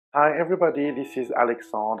Hi everybody, this is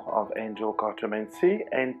Alexandre of Angel Cartomancy,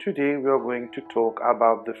 and today we are going to talk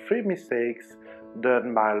about the 3 mistakes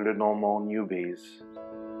done by Lenormand Newbies.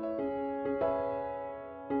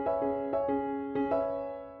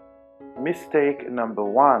 Mistake number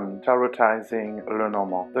 1, tarotizing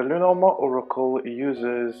Lenormand. The Lenormand Oracle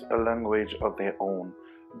uses a language of their own.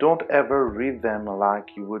 Don't ever read them like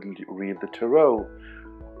you would read the tarot.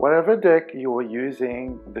 Whatever deck you are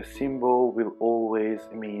using, the symbol will always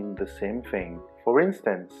mean the same thing. For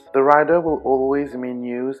instance, the rider will always mean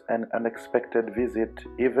news and unexpected visit,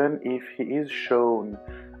 even if he is shown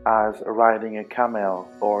as riding a camel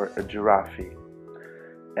or a giraffe.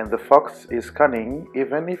 And the fox is cunning,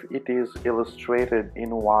 even if it is illustrated in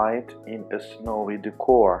white in a snowy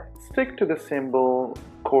decor. Stick to the symbol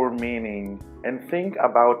core meaning and think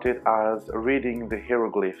about it as reading the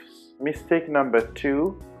hieroglyphs. Mistake number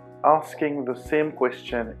 2, asking the same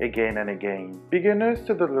question again and again. Beginners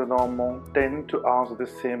to the Lenormand tend to ask the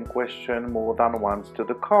same question more than once to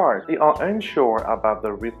the cards. They are unsure about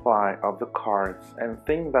the reply of the cards and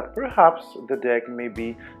think that perhaps the deck may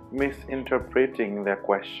be misinterpreting their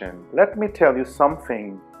question. Let me tell you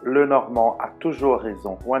something. Lenormand a toujours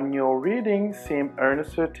raison. When your reading seems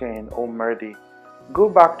uncertain or muddy, go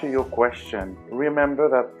back to your question. Remember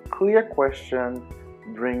that clear question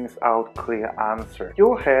brings out clear answer.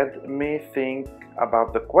 Your head may think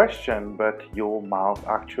about the question, but your mouth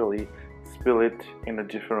actually spill it in a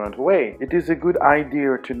different way. It is a good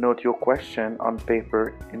idea to note your question on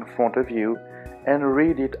paper in front of you and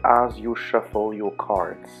read it as you shuffle your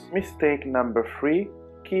cards. Mistake number 3,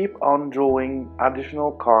 keep on drawing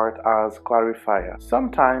additional card as clarifier.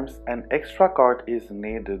 Sometimes an extra card is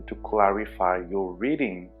needed to clarify your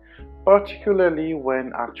reading, particularly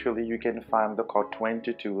when actually you can find the card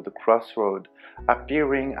 22, the crossroad,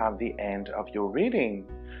 appearing at the end of your reading.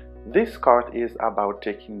 This card is about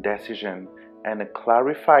taking decision, and a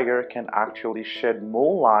clarifier can actually shed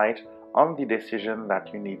more light on the decision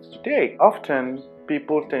that you need to take. Often,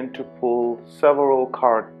 people tend to pull several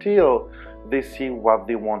cards till they see what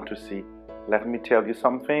they want to see. Let me tell you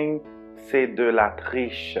something. C'est de la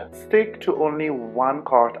triche. Stick to only one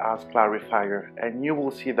card as clarifier and you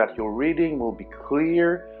will see that your reading will be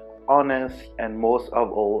clear, honest, and most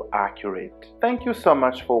of all accurate. Thank you so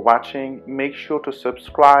much for watching. Make sure to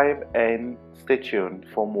subscribe and stay tuned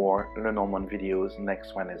for more Lenormand videos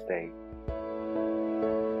next Wednesday.